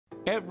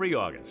Every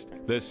August,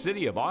 the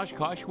city of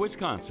Oshkosh,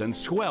 Wisconsin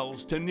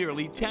swells to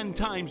nearly 10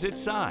 times its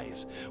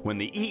size when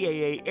the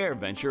EAA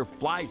Airventure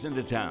flies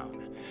into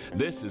town.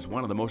 This is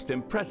one of the most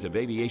impressive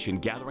aviation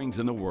gatherings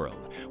in the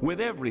world,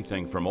 with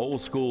everything from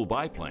old-school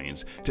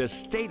biplanes to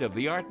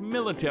state-of-the-art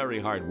military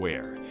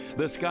hardware.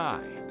 The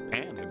sky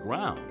and the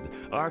ground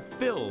are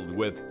filled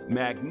with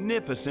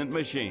magnificent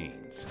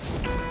machines.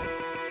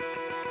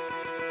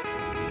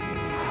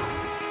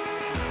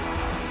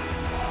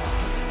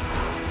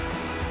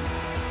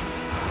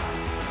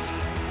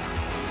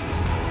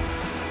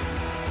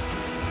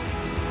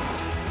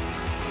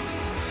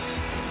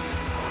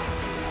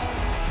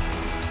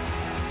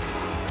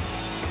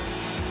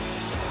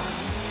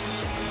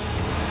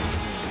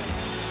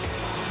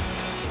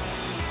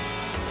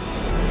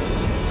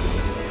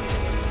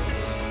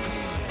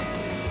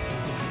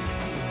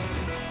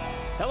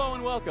 Hello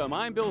and welcome.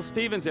 I'm Bill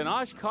Stevens in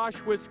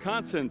Oshkosh,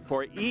 Wisconsin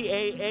for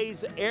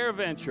EAA's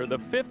Airventure, the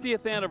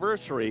 50th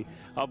anniversary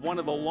of one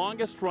of the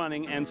longest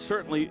running and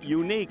certainly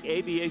unique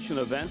aviation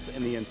events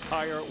in the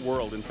entire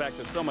world. In fact,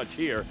 there's so much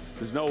here,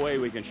 there's no way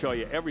we can show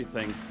you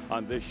everything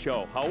on this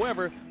show.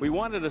 However, we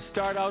wanted to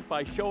start out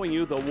by showing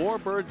you the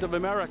Warbirds of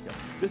America.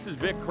 This is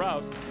Vic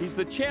Krause. He's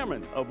the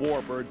chairman of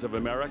Warbirds of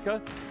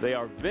America. They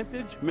are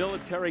vintage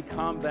military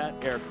combat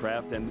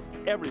aircraft and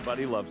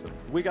everybody loves them.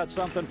 We got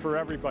something for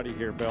everybody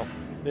here, Bill.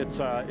 It's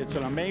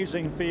an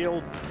amazing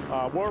field.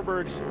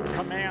 Warbirds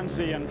commands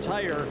the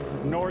entire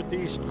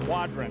northeast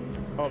quadrant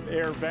of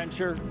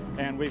Airventure,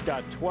 and we've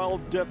got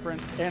 12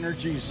 different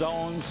energy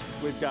zones.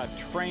 We've got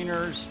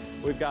trainers.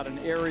 We've got an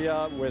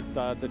area with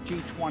the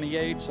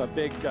T-28s, a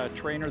big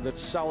trainer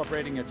that's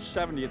celebrating its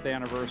 70th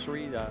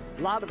anniversary. A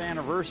lot of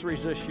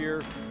anniversaries this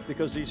year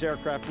because these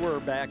aircraft were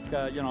back,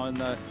 you know, in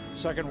the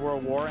Second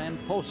World War and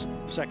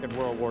post-Second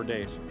World War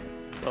days.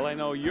 Well, I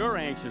know you're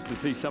anxious to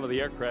see some of the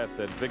aircraft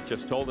that Vic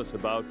just told us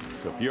about,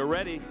 so if you're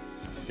ready,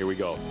 here we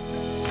go.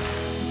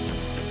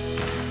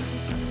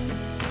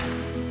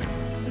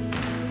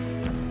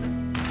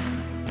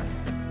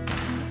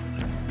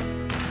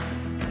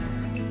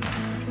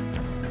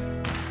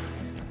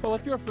 Well,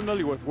 if you're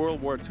familiar with World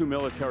War II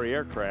military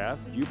aircraft,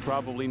 you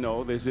probably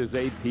know this is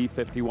a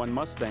P-51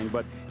 Mustang,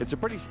 but it's a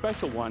pretty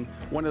special one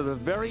of the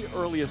very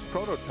earliest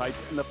prototypes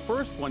and the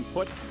first one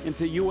put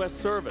into U.S.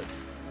 service.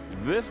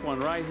 This one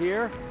right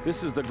here,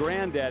 this is the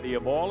granddaddy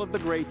of all of the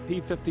great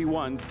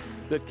P-51s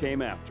that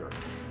came after.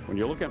 When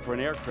you're looking for an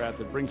aircraft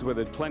that brings with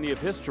it plenty of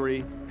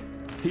history,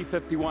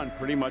 P-51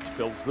 pretty much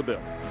fills the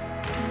bill.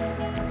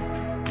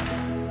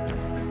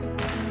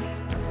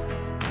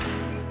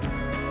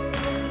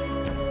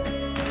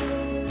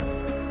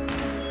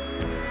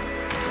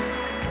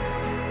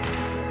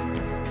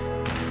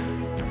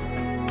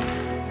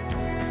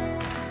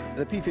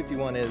 The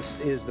P-51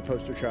 is the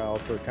poster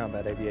child for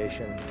combat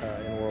aviation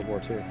in World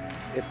War II.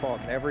 It fought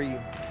in every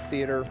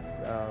theater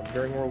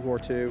during World War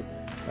II.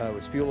 It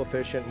was fuel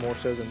efficient, more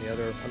so than the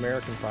other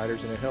American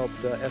fighters, and it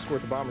helped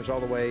escort the bombers all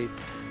the way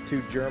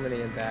to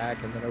Germany and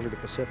back and then over the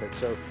Pacific.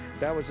 So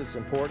that was its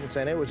importance,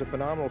 and it was a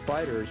phenomenal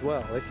fighter as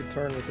well. It could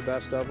turn with the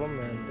best of them,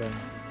 and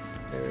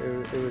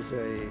it was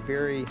a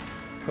very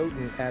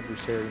potent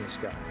adversary in the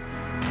sky.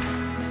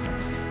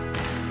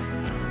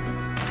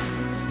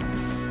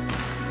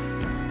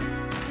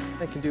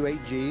 It can do 8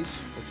 Gs,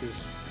 which is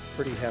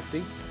pretty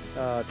hefty.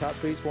 Top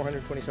speed's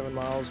 427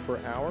 miles per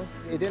hour.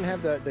 It didn't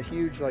have the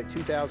huge, like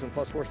 2,000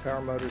 plus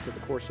horsepower motors that the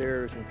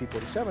Corsairs and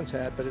P-47s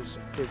had, but it's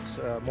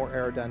more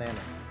aerodynamic.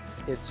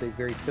 It's a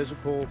very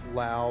physical,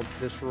 loud,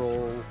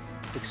 visceral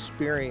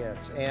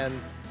experience, and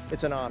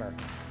it's an honor,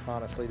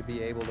 honestly, to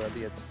be able to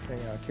be a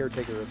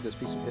caretaker of this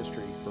piece of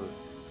history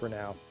for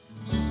now.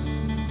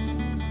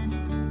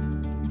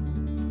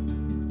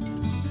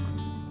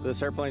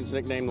 This airplane's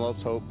nicknamed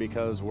Lopes Hope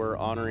because we're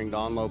honoring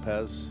Don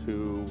Lopez,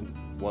 who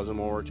was in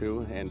World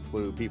War II and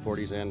flew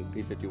P-40s and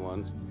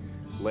P-51s.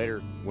 Later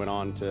went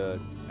on to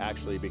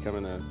actually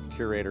becoming the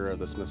curator of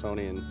the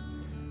Smithsonian.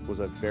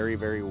 Was a very,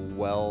 very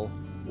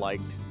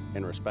well-liked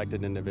and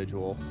respected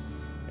individual,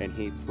 and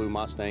he flew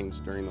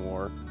Mustangs during the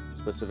war,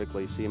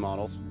 specifically C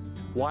models.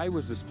 Why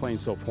was this plane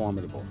so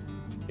formidable?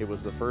 It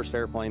was the first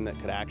airplane that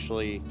could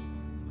actually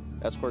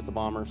escort the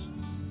bombers,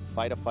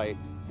 fight a fight,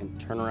 and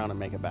turn around and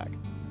make it back.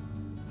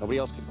 Nobody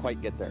else could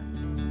quite get there.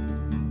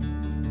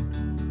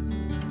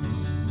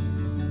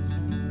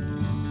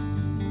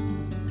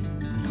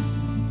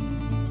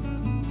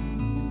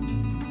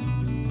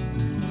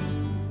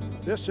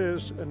 This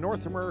is a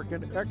North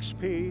American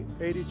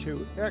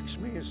XP-82. X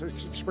means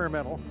it's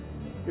experimental.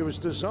 It was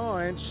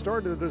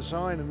started the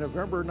design in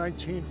November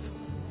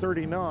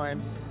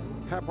 1939.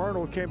 Hap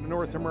Arnold came to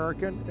North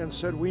American and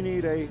said, we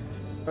need a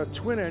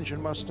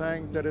twin-engine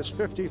Mustang that is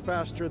 50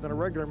 faster than a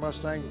regular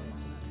Mustang.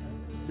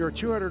 There are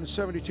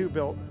 272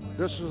 built.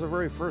 This was the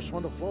very first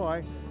one to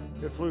fly.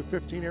 It flew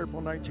 15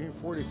 April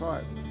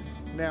 1945.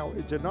 Now,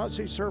 it did not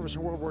see service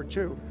in World War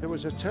II. It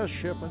was a test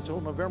ship until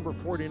November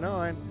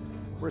 49,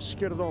 where it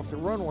skidded off the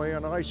runway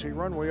on an icy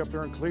runway up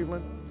there in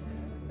Cleveland,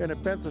 and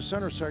it bent the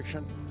center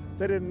section.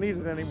 They didn't need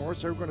it anymore,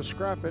 so they were going to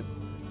scrap it.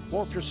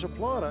 Walter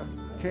Saplata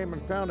came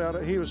and found out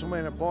that he was the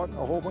man that bought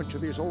a whole bunch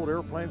of these old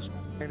airplanes,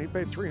 and he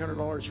paid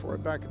 $300 for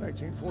it back in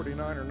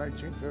 1949 or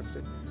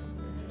 1950.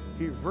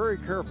 He very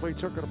carefully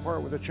took it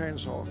apart with a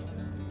chainsaw,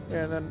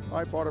 and then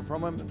I bought it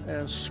from him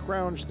and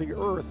scrounged the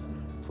earth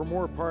for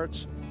more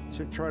parts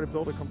to try to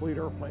build a complete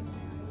airplane.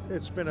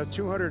 It's been a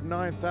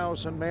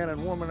 209,000 man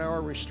and woman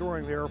hour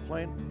restoring the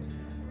airplane.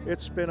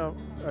 It's been a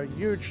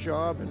huge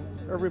job,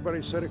 and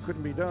everybody said it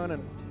couldn't be done,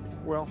 and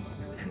well,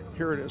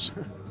 here it is.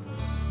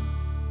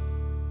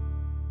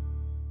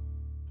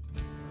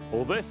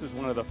 Well, this is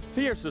one of the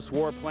fiercest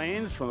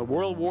warplanes from the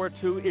World War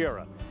II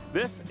era.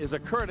 This is a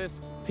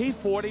Curtiss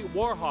P-40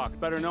 Warhawk,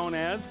 better known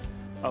as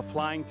a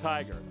Flying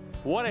Tiger.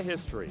 What a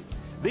history.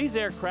 These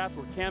aircraft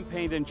were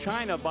campaigned in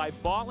China by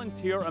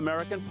volunteer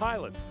American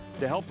pilots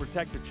to help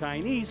protect the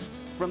Chinese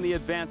from the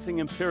advancing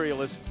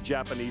imperialist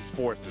Japanese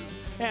forces.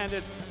 And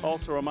it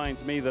also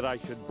reminds me that I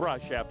should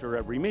brush after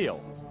every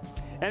meal.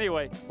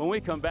 Anyway, when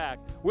we come back,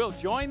 we'll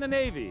join the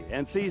Navy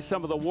and see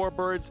some of the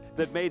warbirds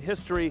that made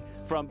history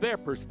from their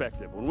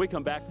perspective when we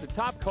come back to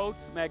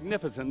TopCoat's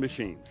Magnificent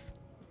Machines.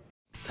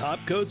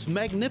 TopCoat's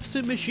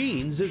Magnificent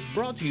Machines is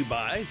brought to you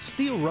by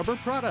Steel Rubber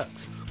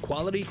Products,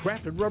 quality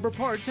crafted rubber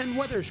parts and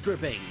weather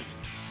stripping,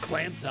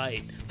 Clamp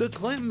Tight, the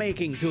clamp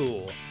making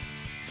tool,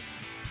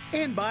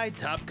 and by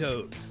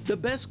TopCoat, the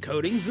best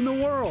coatings in the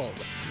world.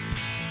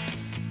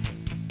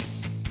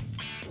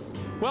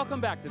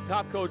 Welcome back to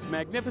TopCoat's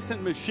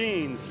Magnificent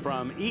Machines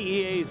from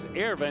EAA's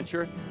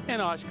Airventure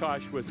in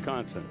Oshkosh,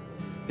 Wisconsin.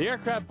 The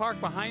aircraft parked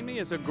behind me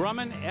is a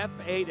Grumman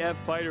F-8F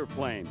fighter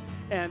plane.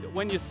 And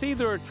when you see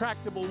the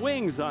retractable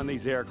wings on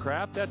these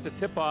aircraft, that's a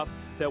tip-off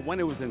that when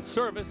it was in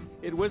service,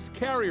 it was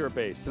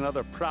carrier-based,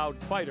 another proud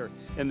fighter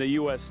in the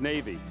U.S.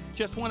 Navy.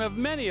 Just one of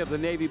many of the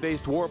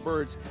Navy-based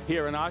warbirds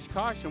here in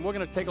Oshkosh, and we're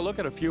going to take a look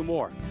at a few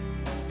more.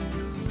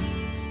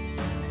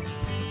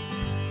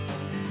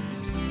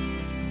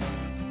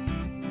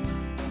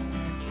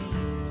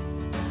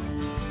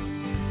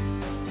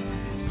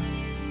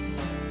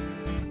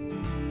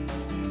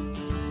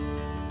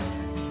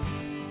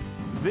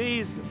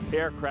 These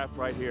aircraft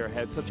right here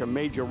had such a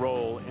major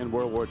role in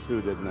World War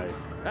II, didn't they?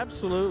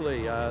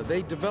 Absolutely.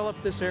 They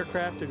developed this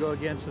aircraft to go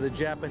against the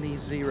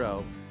Japanese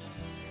Zero.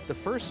 The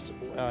first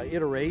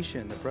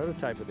iteration, the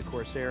prototype of the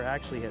Corsair,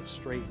 actually had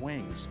straight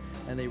wings,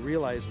 and they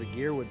realized the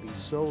gear would be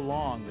so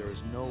long there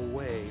was no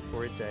way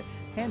for it to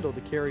handle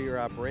the carrier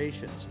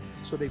operations.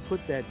 So they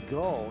put that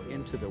gull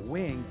into the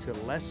wing to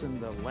lessen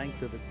the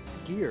length of the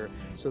gear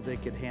so they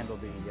could handle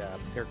the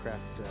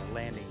aircraft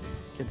landing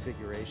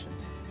configuration.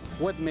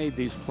 What made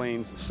these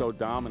planes so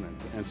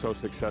dominant and so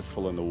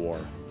successful in the war?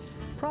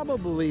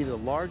 Probably the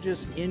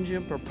largest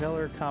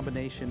engine-propeller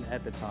combination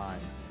at the time.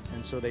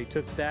 And so they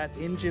took that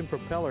engine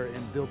propeller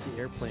and built the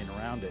airplane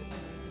around it.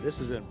 This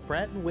is a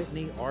Pratt &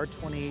 Whitney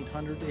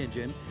R2800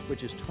 engine,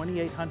 which is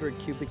 2,800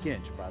 cubic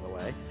inch, by the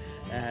way.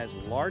 It has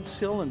large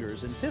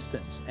cylinders and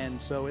pistons, and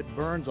so it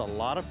burns a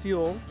lot of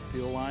fuel.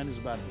 Fuel line is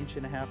about 1.5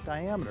 inches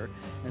diameter,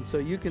 and so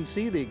you can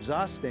see the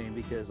exhaust stain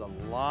because a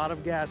lot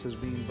of gas is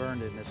being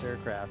burned in this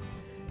aircraft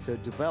to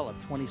develop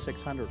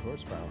 2,600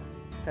 horsepower.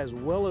 It has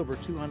well over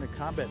 200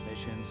 combat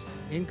missions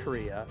in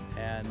Korea,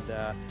 and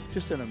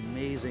just an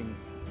amazing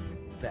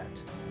vet.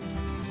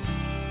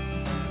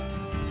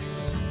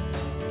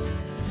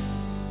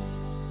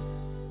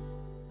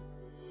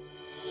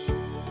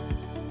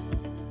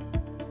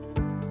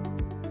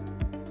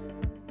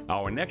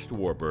 Our next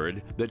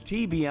warbird, the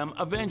TBM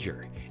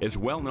Avenger, is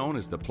well known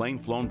as the plane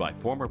flown by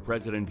former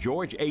President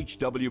George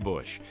H.W.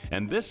 Bush.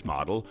 And this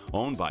model,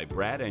 owned by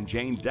Brad and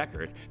Jane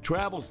Deckert,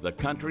 travels the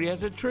country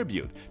as a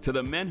tribute to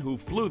the men who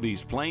flew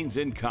these planes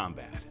in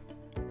combat.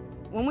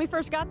 When we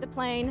first got the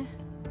plane,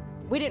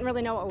 we didn't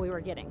really know what we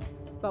were getting.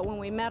 But when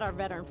we met our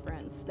veteran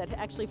friends that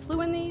actually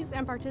flew in these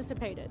and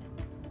participated,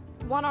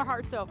 won our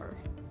hearts over.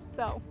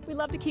 So we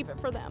love to keep it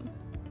for them.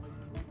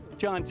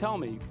 John, tell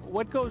me,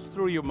 what goes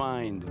through your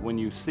mind when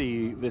you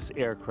see this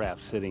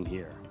aircraft sitting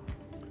here?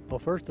 Well,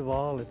 first of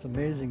all, it's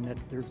amazing that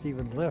there's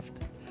even left.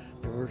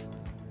 There were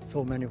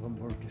so many of them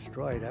were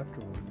destroyed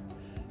afterward.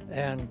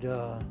 And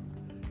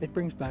it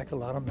brings back a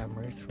lot of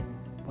memories from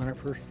when I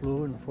first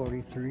flew in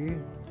 '43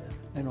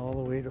 and all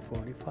the way to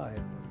 '45.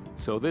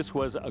 So this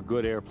was a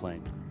good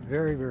airplane?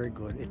 Very, very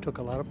good. It took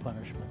a lot of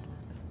punishment.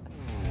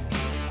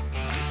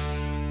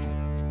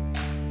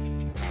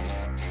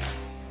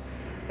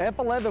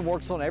 F-11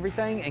 works on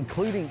everything,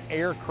 including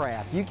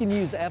aircraft. You can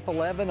use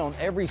F-11 on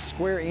every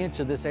square inch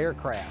of this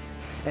aircraft.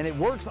 And it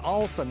works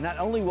awesome. Not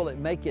only will it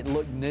make it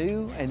look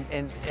new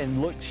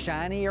and look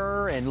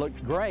shinier and look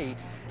great,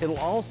 it'll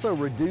also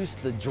reduce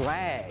the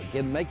drag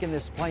in making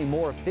this plane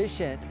more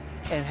efficient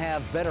and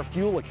have better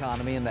fuel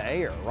economy in the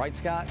air. Right,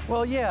 Scott?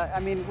 Well, yeah. I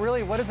mean,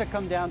 really, what does it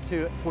come down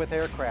to with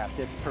aircraft?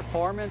 It's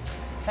performance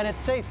and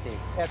it's safety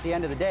at the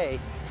end of the day.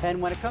 And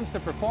when it comes to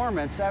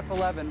performance,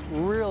 F-11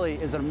 really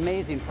is an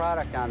amazing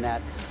product on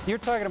that. You're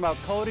talking about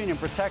coating and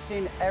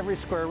protecting every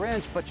square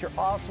inch, but you're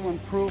also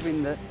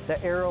improving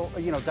the aero,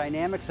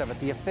 dynamics of it,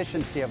 the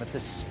efficiency of it, the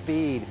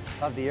speed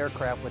of the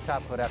aircraft with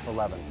Top Coat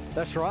F11.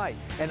 That's right.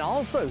 And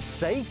also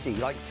safety.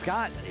 Like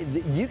Scott,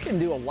 you can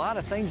do a lot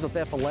of things with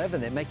F11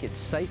 that make it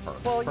safer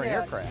for an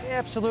aircraft.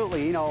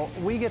 Absolutely. You know,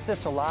 we get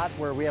this a lot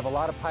where we have a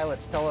lot of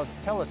pilots tell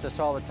us this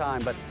all the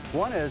time. But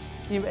one is,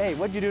 hey,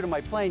 what'd you do to my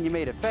plane? You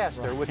made it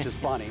faster, right. Which is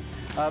funny.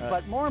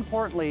 But more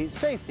importantly,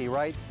 safety,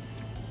 right?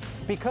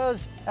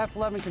 Because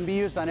F11 can be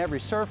used on every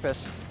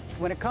surface,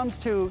 when it comes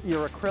to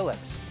your acrylics,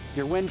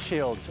 your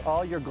windshields,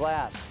 all your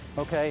glass,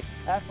 okay,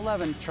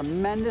 F11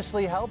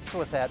 tremendously helps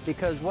with that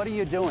because what are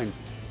you doing?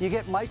 You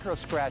get micro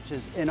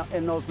scratches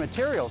in those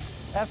materials.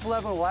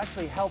 F11 will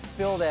actually help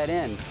fill that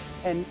in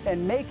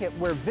and make it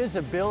where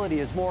visibility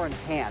is more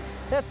enhanced.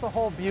 That's the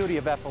whole beauty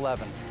of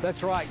F11.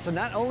 That's right. So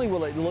not only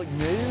will it look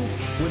new,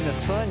 when the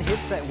sun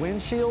hits that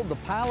windshield, the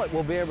pilot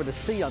will be able to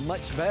see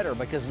much better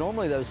because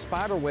normally those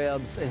spider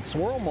webs and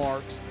swirl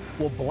marks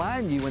will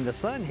blind you when the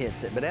sun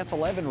hits it, but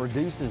F11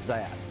 reduces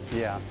that.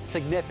 Yeah,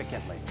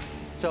 significantly.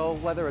 So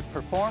whether it's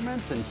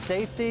performance and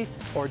safety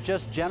or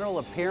just general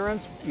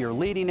appearance, your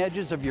leading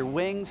edges of your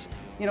wings,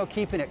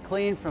 keeping it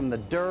clean from the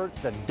dirt,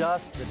 the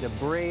dust, the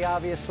debris,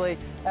 obviously,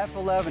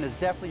 F11 is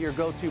definitely your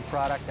go-to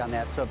product on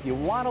that. So if you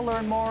want to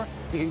learn more,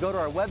 you can go to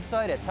our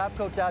website at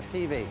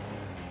topcoat.tv.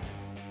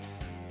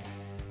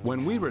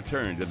 When we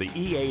return to the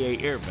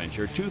EAA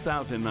Airventure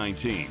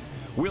 2019,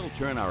 we'll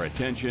turn our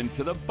attention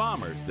to the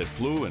bombers that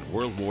flew in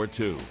World War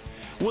II.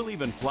 We'll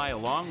even fly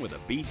along with a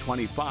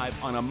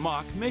B-25 on a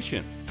mock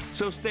mission.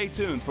 So stay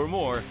tuned for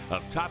more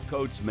of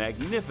TopCoat's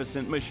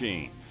magnificent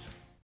machines.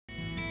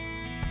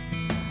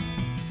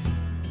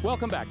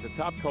 Welcome back to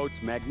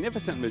TopCoat's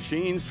magnificent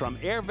machines from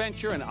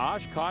Airventure in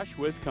Oshkosh,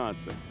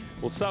 Wisconsin.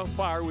 Well, so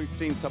far we've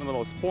seen some of the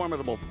most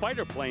formidable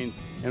fighter planes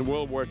in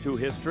World War II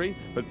history,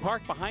 but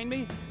parked behind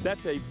me,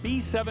 that's a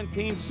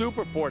B-17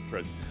 Super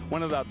Fortress,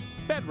 one of the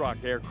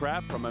bedrock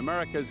aircraft from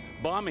America's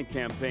bombing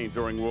campaign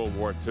during World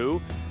War II.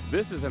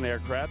 This is an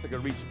aircraft that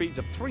could reach speeds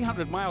of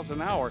 300 miles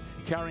an hour,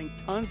 carrying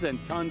tons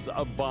and tons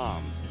of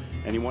bombs.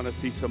 And you want to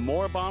see some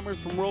more bombers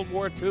from World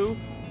War II?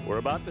 We're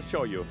about to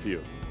show you a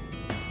few.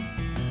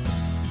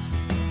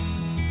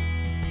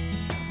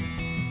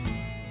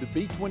 The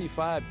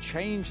B-25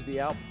 changed the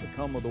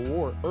outcome of the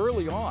war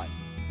early on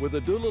with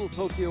the Doolittle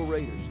Tokyo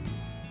Raiders.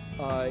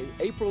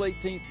 April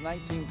 18th,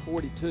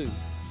 1942,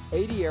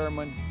 80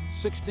 airmen,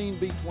 16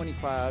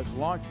 B-25s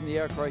launched from the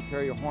aircraft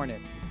carrier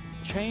Hornet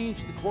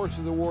changed the course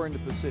of the war in the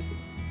Pacific.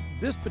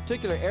 This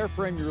particular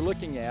airframe you're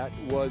looking at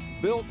was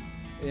built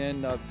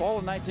in fall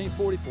of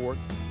 1944.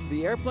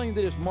 The airplane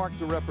that is marked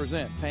to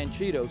represent,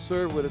 Panchito,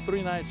 served with a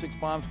 396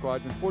 Bomb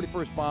Squadron,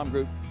 41st Bomb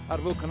Group out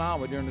of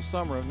Okinawa during the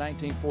summer of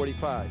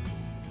 1945.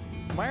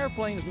 My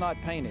airplane is not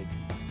painted,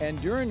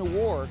 and during the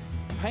war,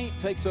 paint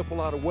takes up a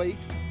lot of weight,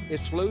 it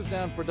slows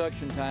down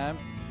production time,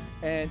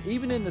 and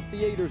even in the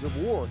theaters of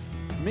war,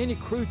 many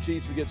crew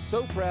chiefs would get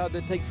so proud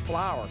they'd take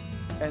flour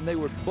and they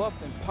would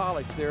buff and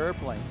polish their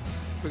airplane,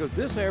 because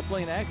this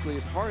airplane actually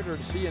is harder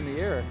to see in the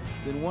air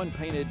than one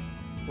painted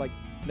like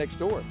next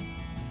door.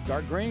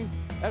 Dark green,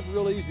 that's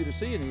real easy to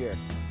see in the air.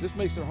 This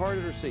makes it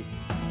harder to see.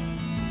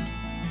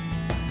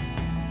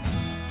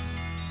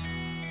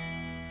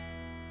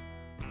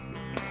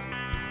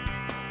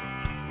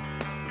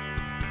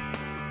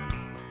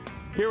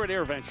 Here at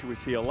Airventure, we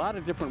see a lot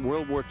of different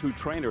World War II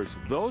trainers.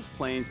 Those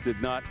planes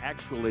did not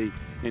actually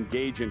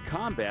engage in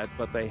combat,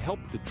 but they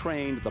helped to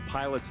train the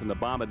pilots and the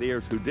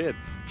bombardiers who did.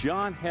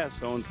 John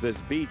Hess owns this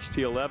Beech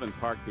T-11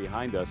 parked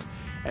behind us,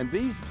 and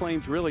these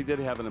planes really did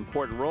have an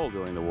important role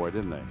during the war,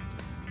 didn't they?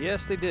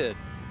 Yes, they did.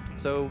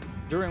 So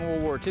during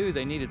World War II,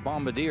 they needed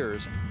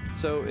bombardiers.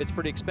 So it's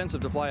pretty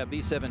expensive to fly a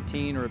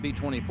B-17 or a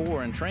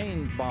B-24 and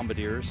train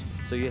bombardiers.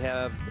 So you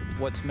have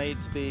what's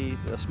made to be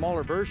a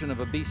smaller version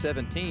of a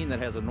B-17 that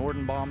has a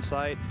Norden bomb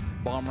sight,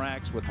 bomb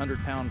racks with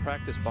 100-pound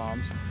practice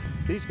bombs.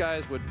 These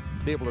guys would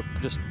be able to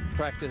just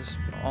practice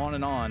on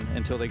and on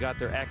until they got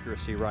their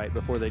accuracy right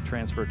before they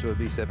transferred to a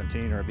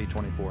B-17 or a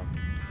B-24.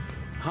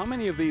 How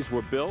many of these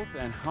were built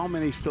and how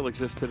many still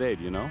exist today,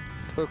 do you know?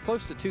 There are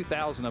close to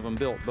 2,000 of them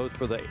built, both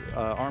for the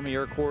Army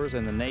Air Corps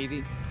and the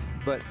Navy.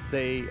 But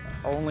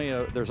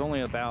there's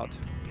only about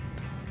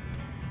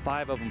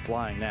 5 of them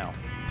flying now.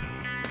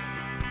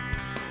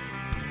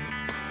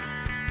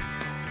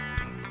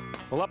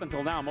 Well, up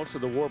until now, most of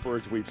the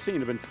warbirds we've seen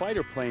have been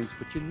fighter planes,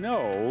 but you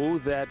know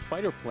that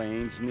fighter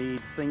planes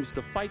need things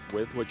to fight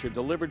with, which are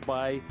delivered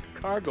by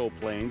cargo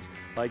planes,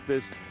 like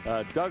this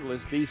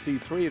Douglas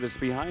DC-3 that's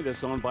behind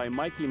us, owned by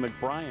Mikey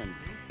McBrien.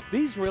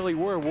 These really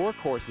were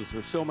workhorses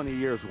for so many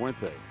years, weren't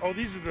they? Oh,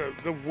 these are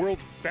the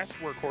world's best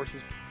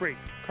workhorses, freight,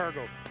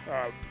 cargo,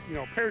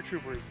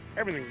 paratroopers,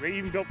 everything. They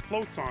even built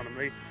floats on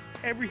them.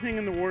 Everything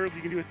in the world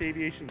you can do with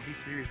aviation,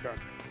 DC-3 is done.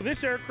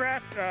 This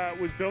aircraft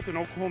was built in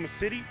Oklahoma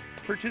City,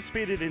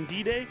 participated in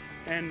D-Day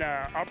and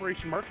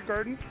Operation Market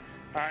Garden.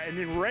 And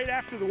then right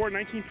after the war,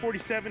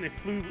 1947, it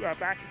flew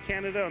back to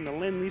Canada on the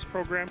Lend-Lease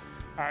program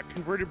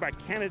converted by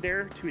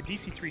Canadair to a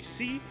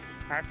DC-3C.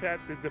 After that,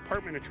 the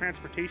Department of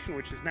Transportation,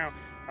 which is now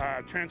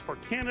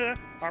Transport Canada,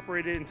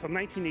 operated until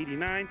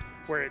 1989,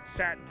 where it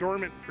sat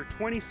dormant for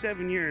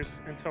 27 years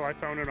until I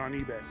found it on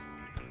eBay.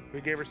 We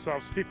gave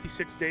ourselves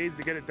 56 days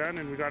to get it done,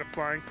 and we got it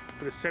flying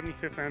for the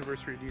 75th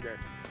anniversary of D-Day.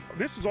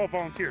 This is all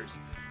volunteers.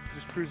 It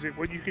just proves it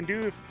what you can do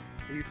if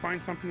you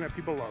find something that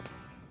people love.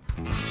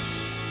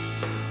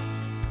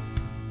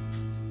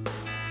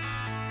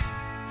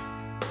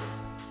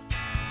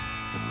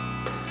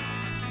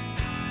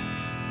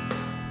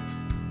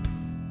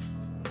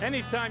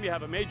 Anytime you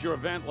have a major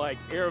event like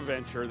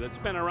Airventure that's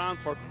been around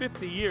for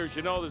 50 years,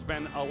 you know there's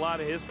been a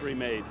lot of history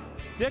made.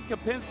 Dick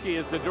Kopinski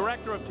is the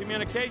Director of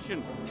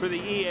Communication for the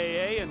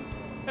EAA, and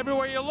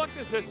everywhere you look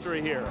there's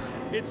history here.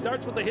 It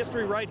starts with the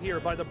history right here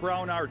by the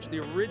Brown Arch,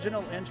 the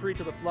original entry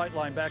to the flight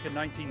line back in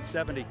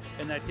 1970,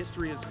 and that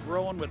history has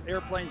grown with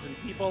airplanes and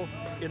people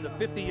in the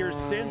 50 years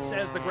since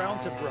as the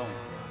grounds have grown.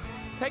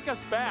 Take us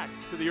back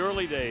to the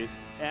early days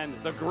and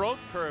the growth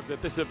curve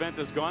that this event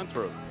has gone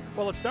through.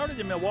 Well, it started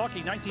in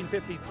Milwaukee,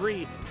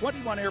 1953,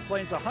 21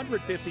 airplanes,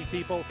 150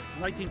 people.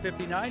 In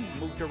 1959,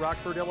 moved to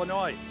Rockford,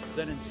 Illinois.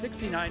 Then in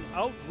 69,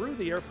 outgrew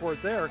the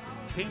airport there,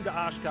 came to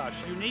Oshkosh.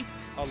 Unique,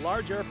 a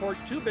large airport,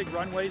 2 big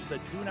runways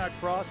that do not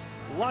cross,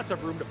 lots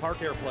of room to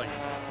park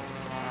airplanes.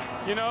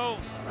 You know,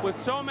 with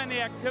so many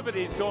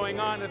activities going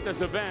on at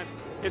this event,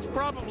 it's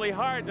probably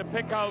hard to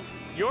pick out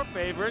your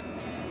favorite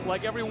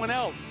like everyone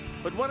else.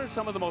 But what are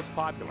some of the most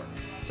popular?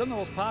 Some of the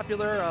most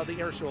popular, the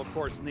air show, of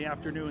course, in the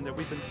afternoon that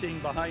we've been seeing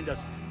behind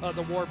us.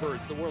 The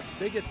Warbirds, the world's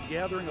biggest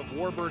gathering of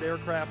warbird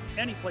aircraft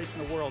any place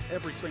in the world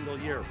every single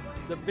year.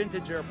 The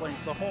vintage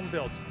airplanes, the home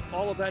builds,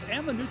 all of that,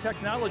 and the new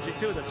technology,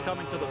 too, that's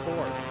coming to the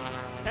fore.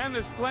 And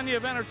there's plenty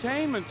of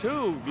entertainment,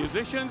 too.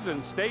 Musicians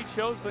and stage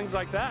shows, things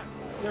like that.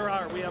 There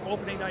are. We have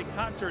opening night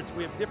concerts.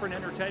 We have different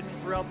entertainment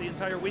throughout the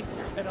entire week.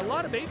 And a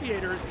lot of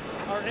aviators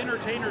are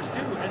entertainers, too,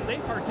 and they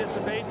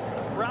participate.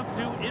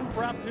 Promptu,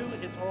 impromptu,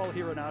 it's all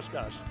here in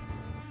Oshkosh.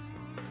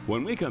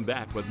 When we come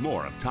back with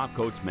more of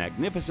TopCoat's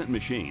magnificent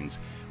machines,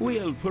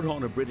 we'll put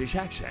on a British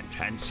accent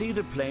and see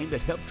the plane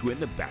that helped win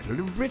the Battle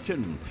of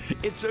Britain.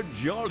 It's a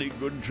jolly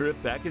good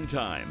trip back in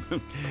time.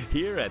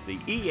 Here at the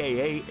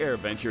EAA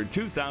Airventure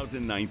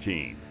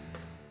 2019.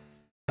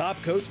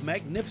 TopCoat's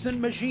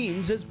Magnificent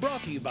Machines is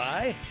brought to you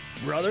by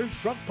Brothers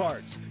Truck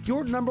Parts,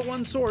 your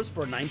 #1 source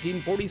for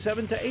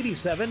 1947 to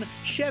 87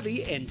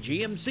 Chevy and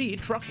GMC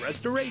truck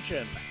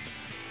restoration.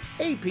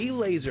 AP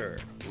Laser,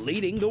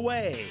 leading the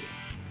way.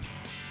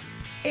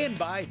 And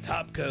by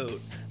TopCoat,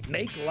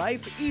 make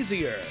life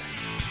easier.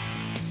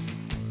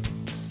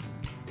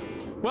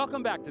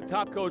 Welcome back to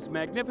TopCoat's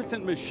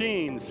Magnificent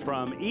Machines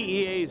from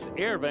EEA's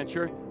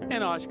Airventure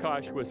in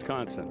Oshkosh,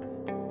 Wisconsin.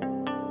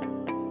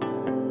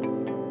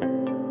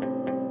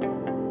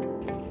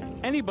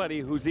 Anybody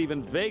who's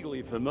even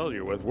vaguely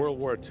familiar with World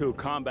War II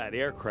combat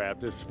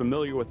aircraft is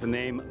familiar with the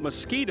name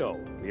Mosquito,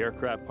 the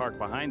aircraft parked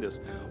behind us.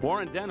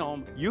 Warren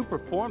Denholm, you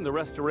performed the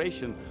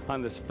restoration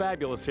on this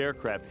fabulous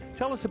aircraft.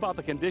 Tell us about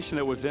the condition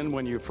it was in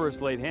when you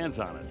first laid hands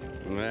on it.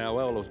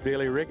 Well, it was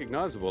barely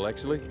recognizable,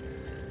 actually.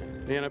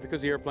 You know,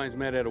 because the airplane's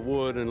made out of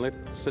wood and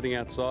left sitting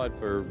outside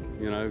for,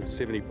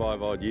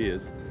 75 odd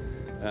years.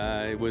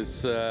 It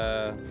was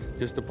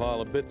just a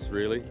pile of bits,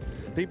 really.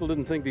 People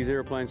didn't think these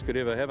airplanes could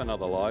ever have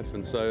another life,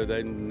 and so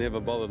they never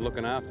bothered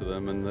looking after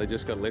them, and they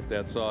just got left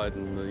outside,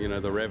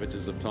 and the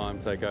ravages of time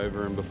take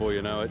over, and before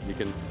you know it, you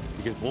can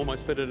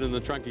almost fit it in the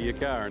trunk of your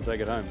car and take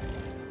it home.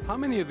 How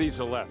many of these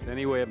are left?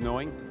 Any way of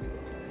knowing?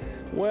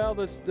 Well,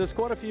 there's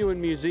quite a few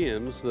in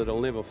museums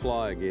that'll never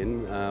fly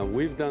again.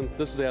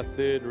 This is our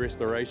 3rd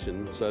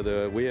restoration,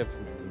 so we have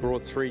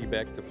brought 3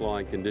 back to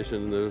flying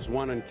condition. There's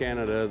one in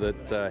Canada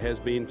that has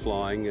been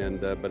flying,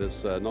 but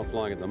is not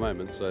flying at the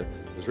moment, so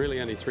there's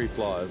really only 3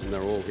 flyers, and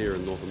they're all here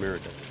in North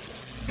America.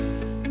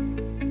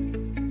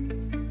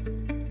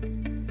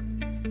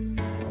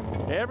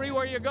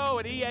 Everywhere you go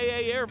at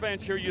EAA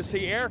Airventure, you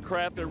see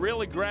aircraft that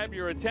really grab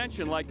your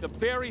attention, like the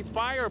Fairey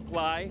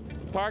Firefly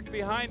parked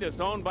behind us,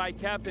 owned by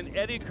Captain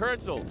Eddie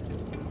Kurtzel.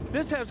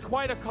 This has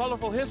quite a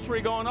colorful history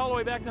going all the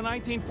way back to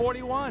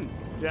 1941.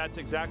 That's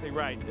exactly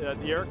right.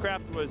 The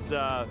aircraft was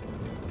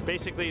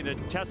basically in a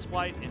test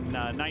flight in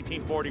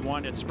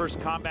 1941. Its first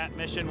combat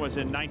mission was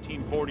in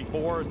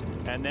 1944,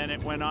 and then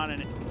it went on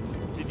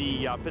to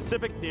the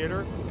Pacific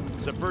Theater.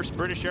 It's the first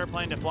British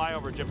airplane to fly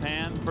over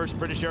Japan, first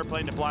British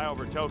airplane to fly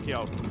over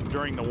Tokyo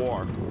during the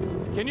war.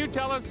 Can you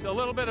tell us a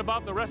little bit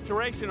about the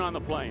restoration on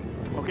the plane?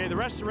 Okay, the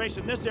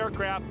restoration, this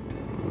aircraft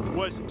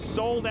was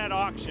sold at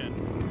auction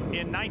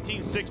in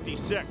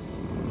 1966.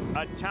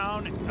 A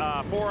town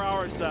 4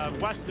 hours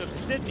west of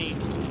Sydney,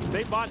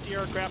 they bought the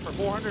aircraft for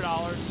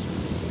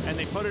 $400, and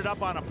they put it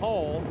up on a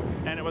pole,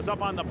 and it was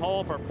up on the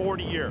pole for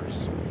 40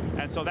 years.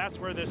 And so that's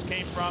where this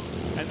came from,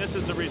 and this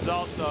is a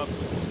result of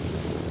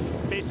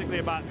basically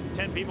about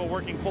 10 people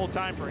working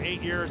full-time for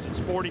 8 years. It's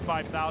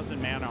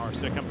 45,000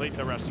 man-hours to complete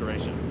the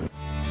restoration.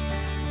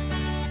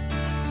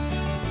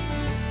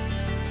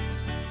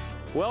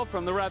 Well,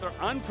 from the rather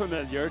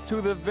unfamiliar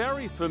to the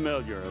very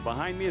familiar.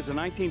 Behind me is a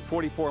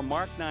 1944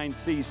 Mark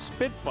 9C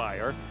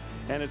Spitfire,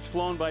 and it's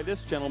flown by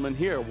this gentleman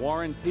here,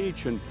 Warren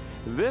Peach. And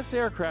this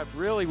aircraft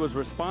really was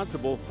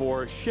responsible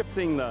for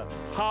shifting the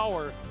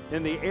power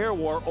in the air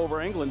war over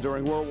England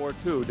during World War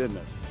II, didn't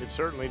it? It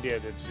certainly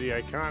did. It's the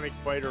iconic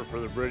fighter for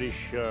the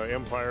British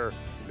Empire.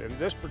 And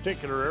this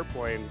particular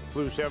airplane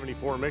flew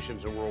 74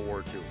 missions in World War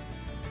II.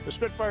 The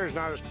Spitfire is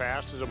not as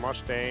fast as a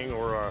Mustang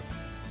or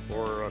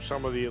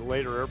some of the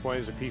later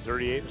airplanes, the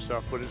P-38 and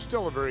stuff, but it's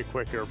still a very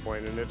quick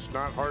airplane, and it's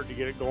not hard to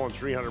get it going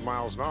 300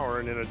 miles an hour,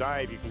 and in a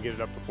dive you can get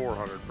it up to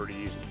 400 pretty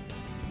easy.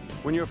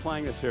 When you're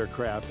flying this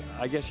aircraft,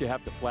 I guess you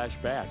have to flash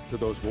back to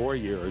those war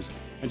years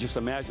and just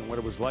imagine what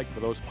it was like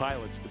for those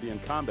pilots to be in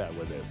combat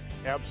with this.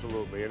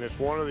 Absolutely, and it's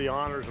one of the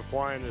honors of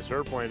flying this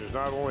airplane is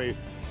not only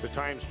the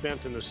time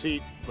spent in the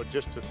seat, but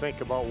just to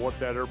think about what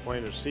that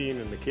airplane has seen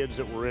and the kids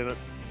that were in it,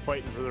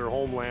 fighting for their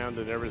homeland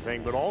and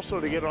everything, but also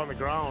to get on the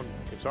ground.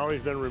 It's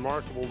always been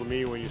remarkable to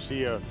me when you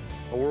see a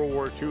World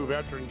War II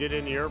veteran get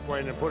in the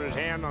airplane and put his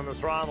hand on the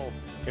throttle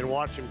and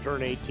watch him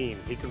turn 18.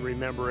 He can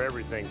remember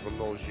everything from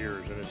those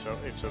years, and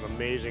it's an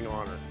amazing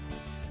honor.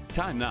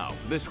 Time now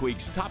for this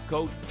week's Top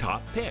Coat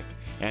Top Pick,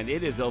 and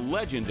it is a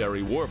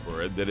legendary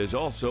warbird that is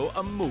also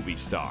a movie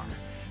star.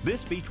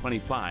 This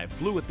B-25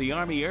 flew with the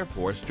Army Air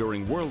Force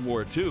during World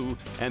War II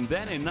and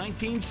then in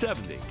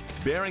 1970,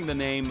 bearing the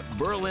name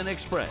Berlin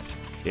Express.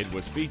 It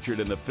was featured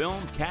in the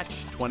film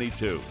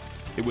Catch-22.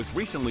 It was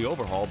recently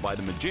overhauled by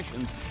the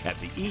magicians at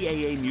the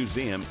EAA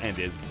Museum and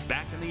is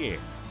back in the air.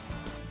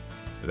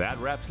 That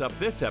wraps up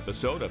this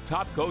episode of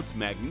Top Coat's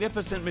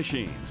Magnificent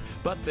Machines,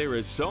 but there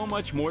is so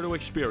much more to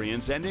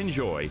experience and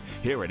enjoy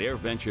here at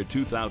AirVenture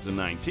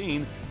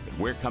 2019 that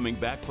we're coming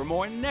back for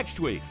more next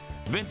week.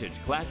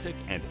 Vintage, classic,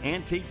 and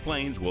antique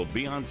planes will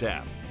be on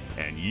tap,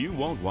 and you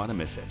won't want to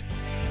miss it.